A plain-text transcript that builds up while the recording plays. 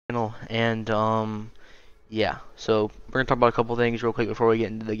channel, and yeah, so we're gonna talk about a couple things real quick before we get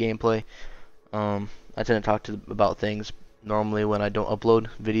into the gameplay. I tend to talk about things normally when I don't upload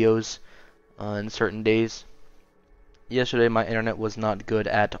videos on certain days. Yesterday my internet was not good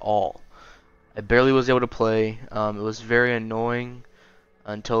at all. I barely was able to play. It was very annoying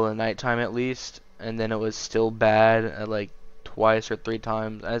until the nighttime at least, and then it was still bad at like twice or three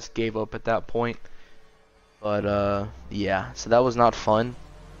times. I just gave up at that point. But yeah, so that was not fun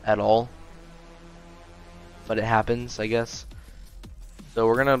at all. But it happens, I guess. So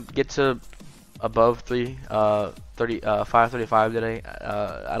we're gonna get to above 535 today.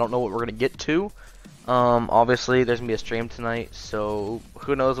 I don't know what we're gonna get to. Obviously there's gonna be a stream tonight, so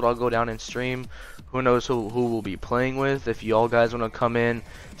who knows what I'll go down and stream. Who knows who we'll be playing with. If y'all guys wanna come in,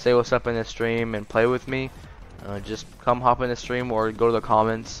 say what's up in the stream and play with me, just come hop in the stream or go to the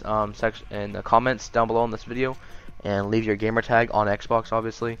comments section in the comments down below in this video and leave your gamer tag on Xbox,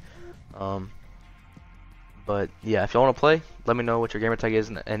 obviously. But yeah, if you want to play, let me know what your gamer tag is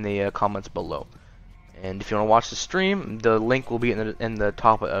in the comments below. And if you want to watch the stream, the link will be in the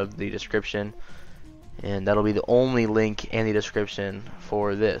top of the description, and that'll be the only link in the description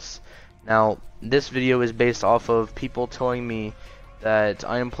for this. Now, this video is based off of people telling me that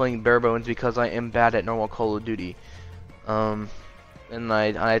I am playing bare bones because I am bad at normal Call of Duty. And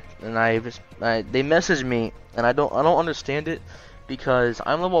they message me, and I don't understand it, because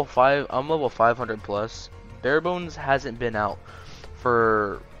I'm level 500 plus. Bare bones hasn't been out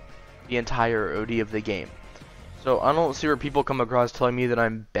for the entire OD of the game, so I don't see where people come across telling me that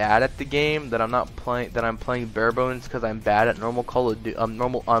I'm bad at the game, that I'm playing bare bones because I'm bad at normal Call of Duty.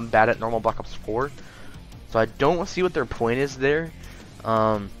 I'm bad at normal Black Ops 4. So I don't see what their point is there.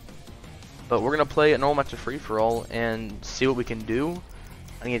 But we're gonna play a normal match of free for all and see what we can do.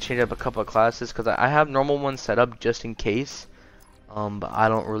 I need to change up a couple of classes because I have normal ones set up just in case. But I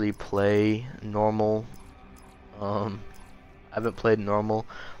don't really play normal. I haven't played normal.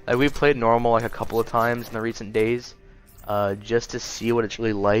 Like, we've played normal like a couple of times in the recent days, just to see what it's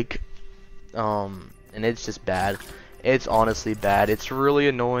really like. And it's just bad. It's honestly bad. It's really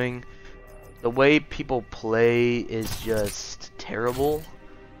annoying. The way people play is just terrible.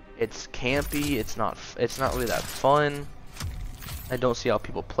 It's campy. It's not really that fun. I don't see how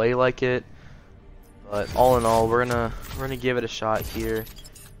people play like it. But all in all, we're gonna give it a shot here.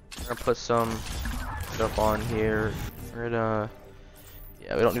 We're gonna put some stuff on here. We're gonna,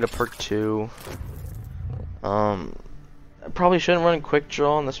 yeah, we don't need a perk 2. I probably shouldn't run quick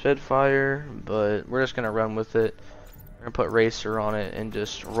draw on the Spitfire, but we're just gonna run with it. We're gonna put Racer on it and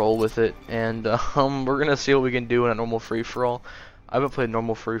just roll with it, and we're gonna see what we can do in a normal free for all. I haven't played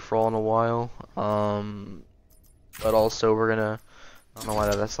normal free for all in a while, but also we're gonna, I don't know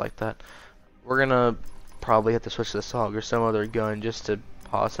why that's like that. We're gonna probably have to switch to the SOG or some other gun just to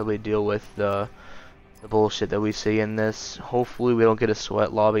possibly deal with the bullshit that we see in this. Hopefully we don't get a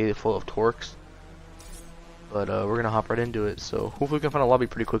sweat lobby full of torques, but we're gonna hop right into it. So hopefully we can find a lobby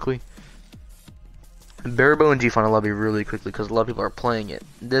pretty quickly. Bare bones, you find a lobby really quickly because a lot of people are playing it.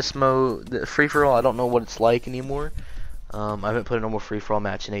 This mode, the free for all, I don't know what it's like anymore. I haven't played a normal free for all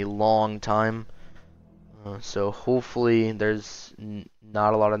match in a long time. So hopefully there's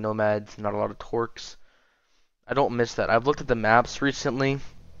not a lot of nomads, not a lot of torques. I don't miss that. I've looked at the maps recently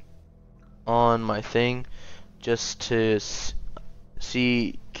on my thing just to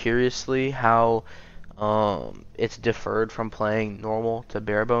see curiously how it's differed from playing normal to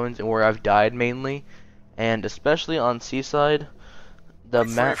bare bones and where I've died mainly, and especially on Seaside, the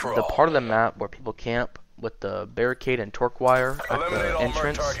part of the map where people camp with the barricade and torque wire at the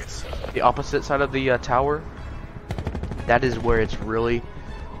entrance, the opposite side of the tower. That is where it's really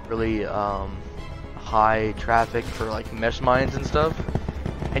high traffic for like mesh mines and stuff,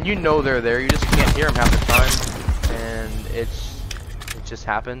 and you know they're there, you just can't hear them half the time, and it just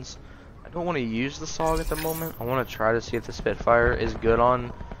happens. I don't want to use the SOG at the moment. I want to try to see if the Spitfire is good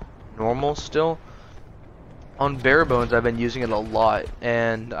on normal still. On bare bones I've been using it a lot,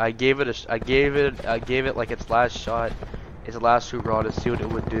 and I gave it like its last shot, its last hoorah to see what it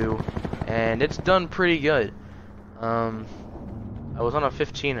would do, and it's done pretty good. I was on a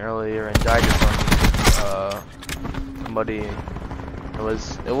 15 earlier and died from somebody.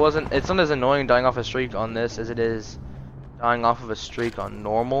 It's not as annoying dying off a streak on this as it is dying off of a streak on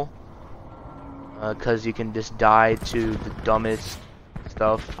normal, because you can just die to the dumbest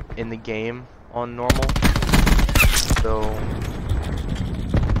stuff in the game on normal. So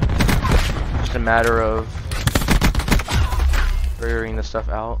just a matter of figuring the stuff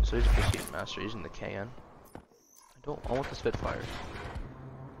out. So he's a Pursuit Master using the KN. I want the Spitfire,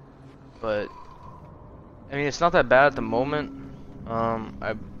 but I mean it's not that bad at the moment.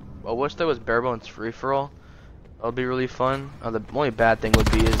 I wish there was bare bones free for all. That would be really fun. The only bad thing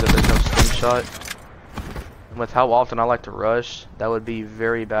would be is that there's no slingshot. And with how often I like to rush, that would be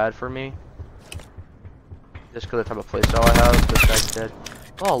very bad for me. Just because of the type of playstyle I have. This guy's dead.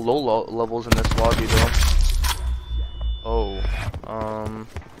 Oh, low levels in this lobby though. Oh,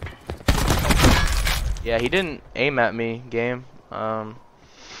 yeah, he didn't aim at me, game. The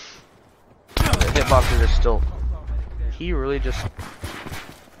hitboxes are still. He really just.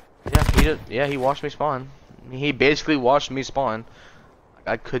 Yeah, he did. Yeah, he watched me spawn. He basically watched me spawn.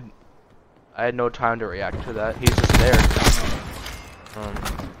 I had no time to react to that. He's just there.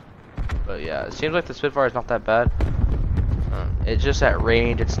 But yeah, it seems like the Spitfire is not that bad. It's just at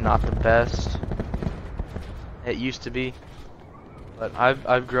range, it's not the best. It used to be, but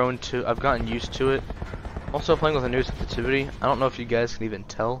I've gotten used to it. I'm also playing with a new sensitivity. I don't know if you guys can even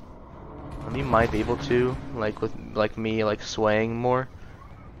tell. You might be able to, like me swaying more.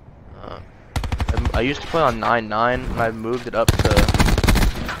 I used to play on 9.9 and I moved it up to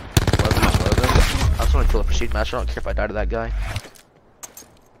 11.11. I just want to kill a prestige match. I don't care if I die to that guy.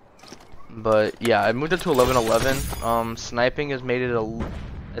 But yeah, I moved it to 11.11. Sniping has made it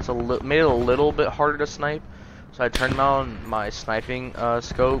made it a little bit harder to snipe. So I turned down my sniping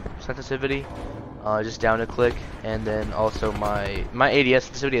scope sensitivity just down a click, and then also my ADS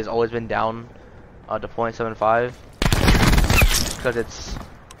sensitivity has always been down to 0.75 because it's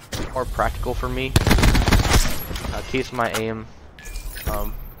more practical for me. Keeps my aim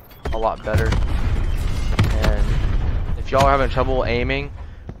a lot better. And if y'all are having trouble aiming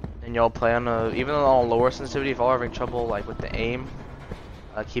and y'all play on even on lower sensitivity, if y'all are having trouble like with the aim,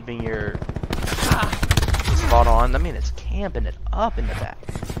 keeping your spot on, I mean it's camping it up in the back.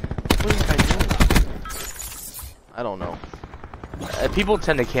 What is I doing? I don't know. People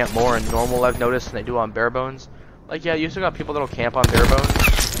tend to camp more in normal, I've noticed, than they do on bare bones. Like, yeah, you still got people that'll camp on bare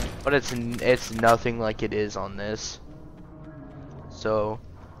bones, but it's nothing like it is on this. So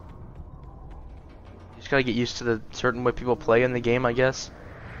you just gotta get used to the certain way people play in the game, I guess.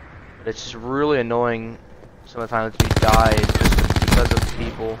 But it's just really annoying some of the times we die just because of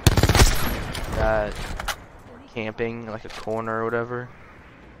people that are camping like a corner or whatever.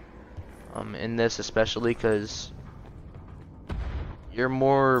 In this especially, because you're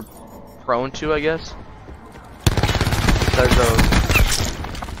more prone to, I guess, because of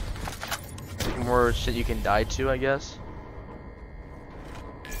more shit you can die to, I guess.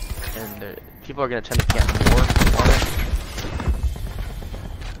 And people are gonna tend to camp more on it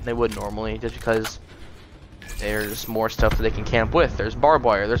than they would normally, just because there's more stuff that they can camp with. There's barbed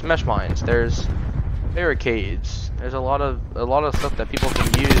wire, there's mesh mines, there's barricades. There's a lot of stuff that people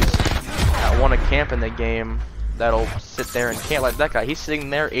can use that want to camp in the game. That'll sit there and camp like that guy. He's sitting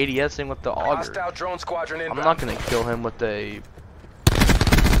there ADSing with the auger. Drone squadron inbound. I'm not gonna kill him with a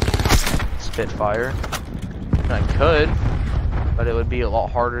Spitfire. I could, but it would be a lot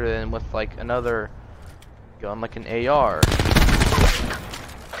harder than with like another gun, like an AR.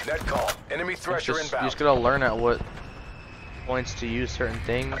 Net call. Enemy thresher inbound. You just gotta learn at what points to use certain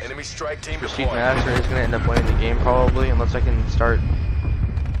things. Enemy strike team Prestige deployed. Master is gonna end up winning the game probably, unless I can start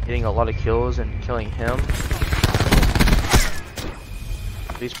getting a lot of kills and killing him.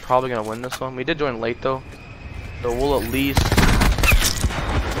 He's probably gonna win this one. We did join late though, so we'll at least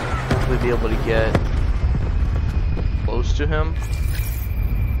hopefully be able to get close to him.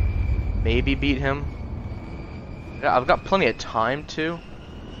 Maybe beat him. Yeah, I've got plenty of time to.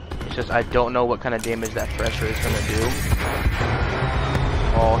 It's just I don't know what kind of damage that thresher is gonna do.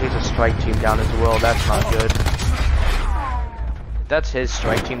 Oh, he's a strike team down as well. That's not good. If that's his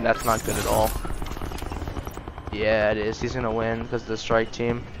strike team, that's not good at all. Yeah, it is. He's gonna win because of the strike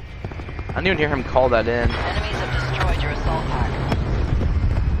team. I didn't even hear him call that in. Enemies have destroyed your assault pack.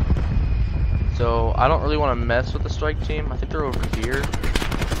 So I don't really want to mess with the strike team. I think they're over here.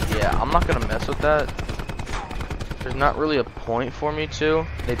 Yeah, I'm not gonna mess with that. There's not really a point for me to.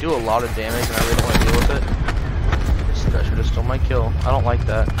 They do a lot of damage, and I really don't want to deal with it. This thresher just stole my kill. I don't like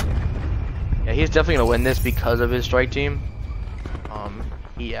that. Yeah, he's definitely gonna win this because of his strike team.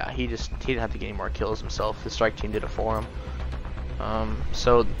 Yeah, he didn't have to get any more kills himself. The strike team did it for him.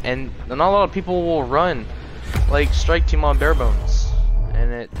 And not a lot of people will run like strike team on bare bones,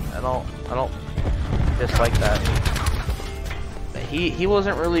 and I don't dislike that. He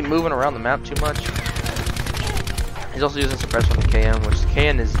wasn't really moving around the map too much. He's also using suppressor on the KM, which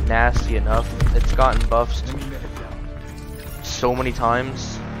KN is nasty enough. It's gotten buffed so many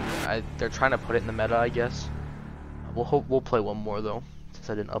times. They're trying to put it in the meta, I guess. We'll play one more though, since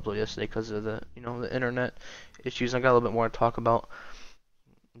I didn't upload yesterday because of the the internet issues. I got a little bit more to talk about,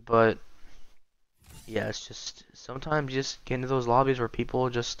 but yeah, it's just sometimes you just get into those lobbies where people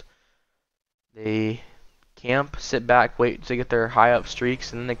just They camp, sit back, wait to get their high up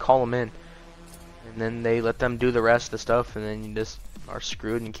streaks, and then they call them in. And then they let them do the rest of the stuff, and then you just are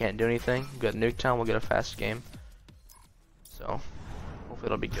screwed and you can't do anything. You got Nuketown, we'll get a fast game. So, hopefully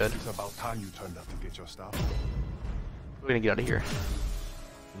it'll be good. It's about time you turned up to get your stuff. We're gonna get out of here.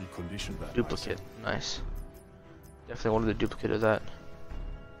 Recondition that. Duplicate, nice. Definitely wanted a duplicate of that.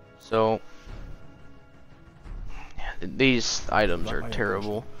 So, these items are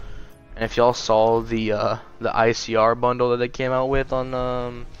terrible. And if y'all saw the ICR bundle that they came out with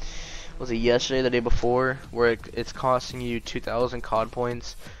on was it yesterday, the day before, where it's costing you 2,000 COD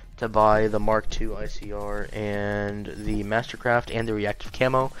points to buy the Mark II ICR and the Mastercraft and the reactive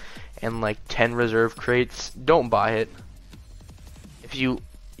camo and like 10 reserve crates. Don't buy it. If the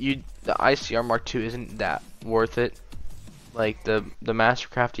ICR Mark II isn't that worth it. Like the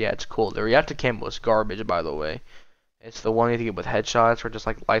Mastercraft, yeah, it's cool. The reactive camo is garbage, by the way. It's the one you have to get with headshots where it just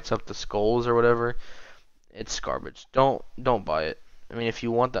like lights up the skulls or whatever. It's garbage. Don't buy it. I mean, if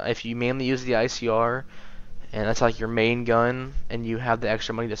you mainly use the ICR and that's like your main gun and you have the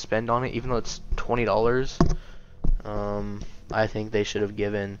extra money to spend on it, even though it's $20, I think they should have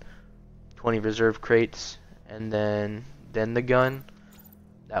given 20 reserve crates and then the gun.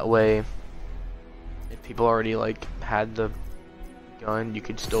 That way, if people already like had the gun, you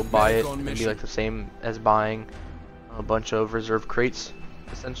could still buy it. It'd be like the same as buying a bunch of reserve crates,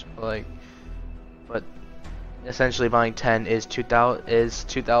 essentially. But essentially buying 10 is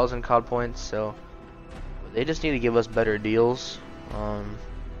 2,000 COD points. So they just need to give us better deals.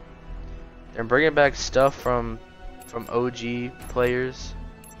 They're bringing back stuff from OG players.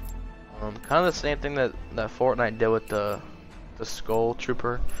 Kind of the same thing that Fortnite did with the Skull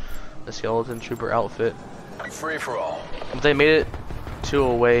Trooper, the Skeleton Trooper outfit. Free for all. They made it to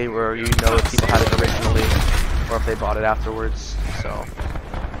a way where you know if people had it originally or if they bought it afterwards. So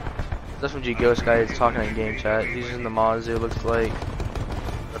this one G Ghost guy is talking in game chat. He's using the Mazu, looks like.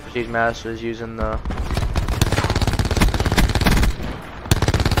 The Prestige Master is using the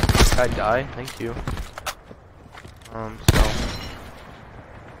guy die, thank you. So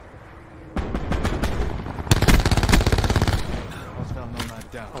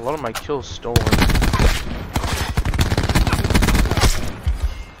a lot of my kills stolen.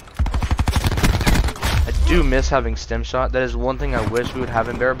 I do miss having stem shot. That is one thing I wish we would have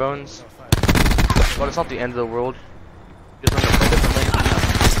in bare bones. But it's not the end of the world. Just learn to play differently.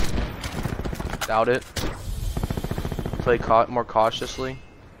 Doubt it. Play more cautiously.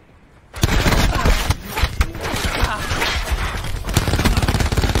 It's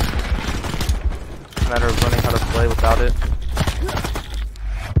a matter of learning how to play without it.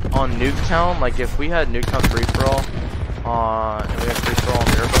 On Nuketown, like if we had Nuketown free-for-all and we had free-for-all on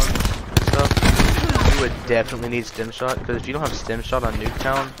Barebones and stuff, we would definitely need stem shot, because if you don't have stem shot on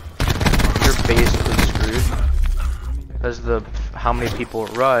Nuketown, you're basically screwed. Because how many people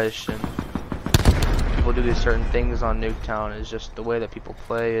rush and people do these certain things on Nuketown is just the way that people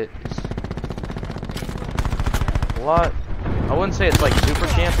play it. It's a lot. I wouldn't say it's like super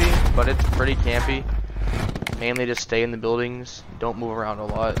campy, but it's pretty campy. Mainly just stay in the buildings, don't move around a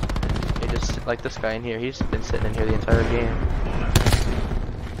lot. They just, like this guy in here, he's been sitting in here the entire game.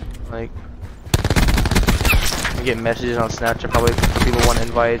 Like, I get messages on Snapchat, probably people want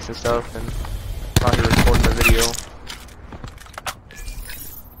invites and stuff, and I'm not here recording the video.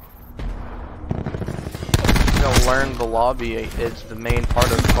 You know, learn the lobby is the main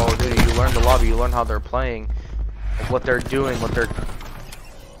part of Call of Duty. You learn the lobby, you learn how they're playing, like what they're doing, what they're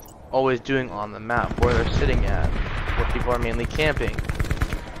always doing on the map, where they're sitting at, where people are mainly camping.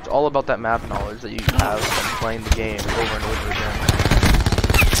 It's all about that map knowledge that you have from playing the game over and over again.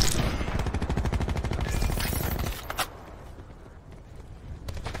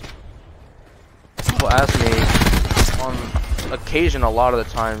 People ask me on occasion, a lot of the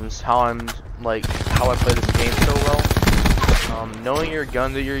times, how I play this game so well. Knowing your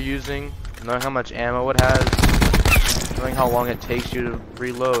gun that you're using, knowing how much ammo it has, knowing how long it takes you to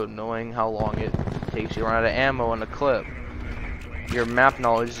reload, knowing how long it takes you to run out of ammo in a clip. Your map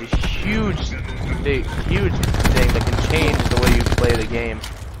knowledge is a huge thing that can change the way you play the game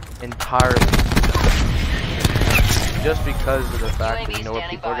entirely. Just because of the fact that you know what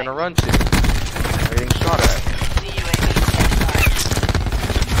people are going to run to. They're getting shot at.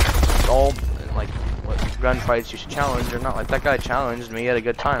 It's all like what gunfights you should challenge or not. Like that guy challenged me, he had a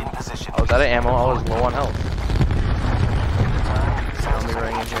good time. I was out of ammo, I was low on health.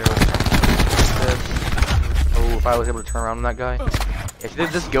 Right in here. Oh, if I was able to turn around on that guy. If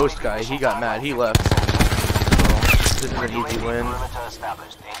this ghost guy, he got mad, he left. So, this is an easy win.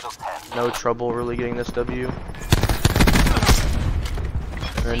 No trouble really getting this W.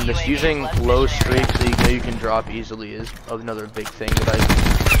 And just using low streaks so you know you can drop easily is another big thing that I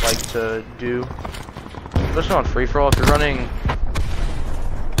like to do. Especially on free for all. If you're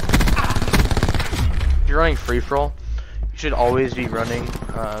running free for all, you should always be running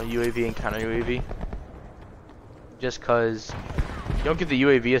UAV and counter UAV. Just cause you don't get the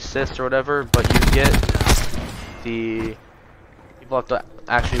UAV assist or whatever, but you get the people have to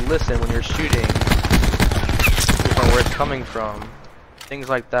actually listen when you're shooting, where it's coming from. Things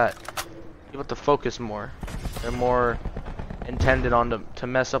like that. You have to focus more. They're more intended on to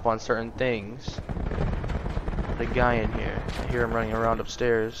mess up on certain things. The guy in here. I hear him running around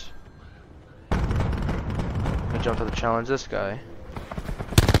upstairs. I jumped to the challenge this guy.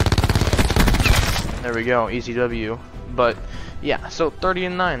 There we go, easy W. But yeah, so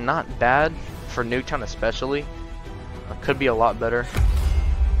 30-9, not bad for Nuketown especially. Could be a lot better.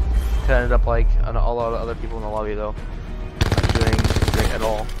 Could end up like a lot of other people in the lobby though. Not doing great at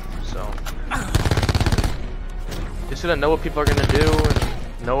all. So just gonna know what people are gonna do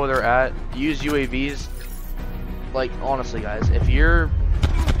and know where they're at. Use UAVs. Like honestly, guys, if you're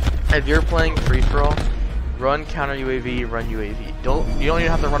playing free for all, run counter UAV, run UAV. You don't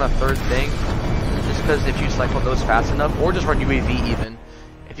even have to run a third thing. Just because if you cycle those fast enough, or just run UAV even.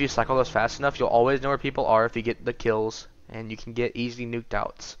 If you cycle those fast enough, you'll always know where people are if you get the kills, and you can get easy nuked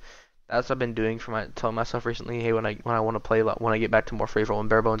outs. That's what I've been doing telling myself recently. Hey, when I want to play a lot, when I get back to more free for all, when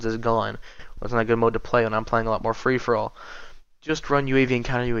bare bones is gone, wasn't a good mode to play when I'm playing a lot more free for all. Just run UAV and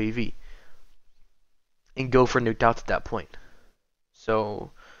counter UAV, and go for nuked outs at that point.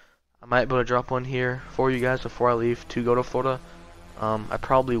 So I might be able to drop one here for you guys before I leave to go to Florida. I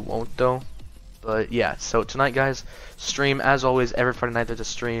probably won't though. But yeah, so tonight guys, stream as always. Every Friday night there's a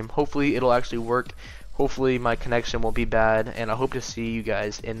stream. Hopefully it'll actually work. Hopefully my connection won't be bad, and I hope to see you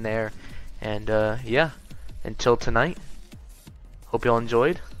guys in there. And yeah, until tonight, hope y'all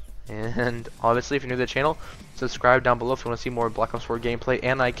enjoyed. And obviously if you're new to the channel, subscribe down below if you want to see more Black Ops 4 gameplay.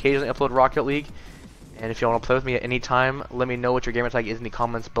 And I occasionally upload Rocket League. And if you want to play with me at any time, let me know what your gamertag is in the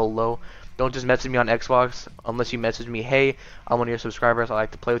comments below. Don't just message me on Xbox unless you message me, hey, I'm one of your subscribers, I'd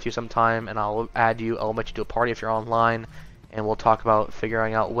like to play with you sometime, and I'll add you, I'll let you do a party if you're online, and we'll talk about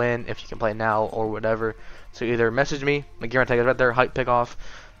figuring out when, if you can play now, or whatever. So either message me, my gamertag is right there, hype pick off,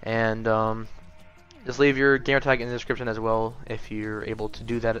 and just leave your gamertag in the description as well if you're able to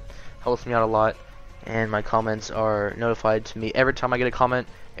do that. It helps me out a lot, and my comments are notified to me every time I get a comment.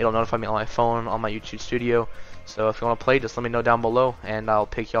 It'll notify me on my phone, on my YouTube studio. So if you want to play, just let me know down below, and I'll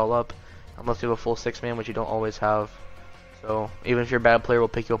pick y'all up. Unless you have a full 6-man, which you don't always have. So even if you're a bad player, we'll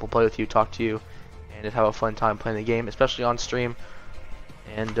pick you up, we'll play with you, talk to you, and just have a fun time playing the game, especially on stream.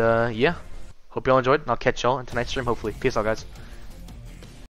 And yeah, hope y'all enjoyed, and I'll catch y'all in tonight's stream, hopefully. Peace out, guys.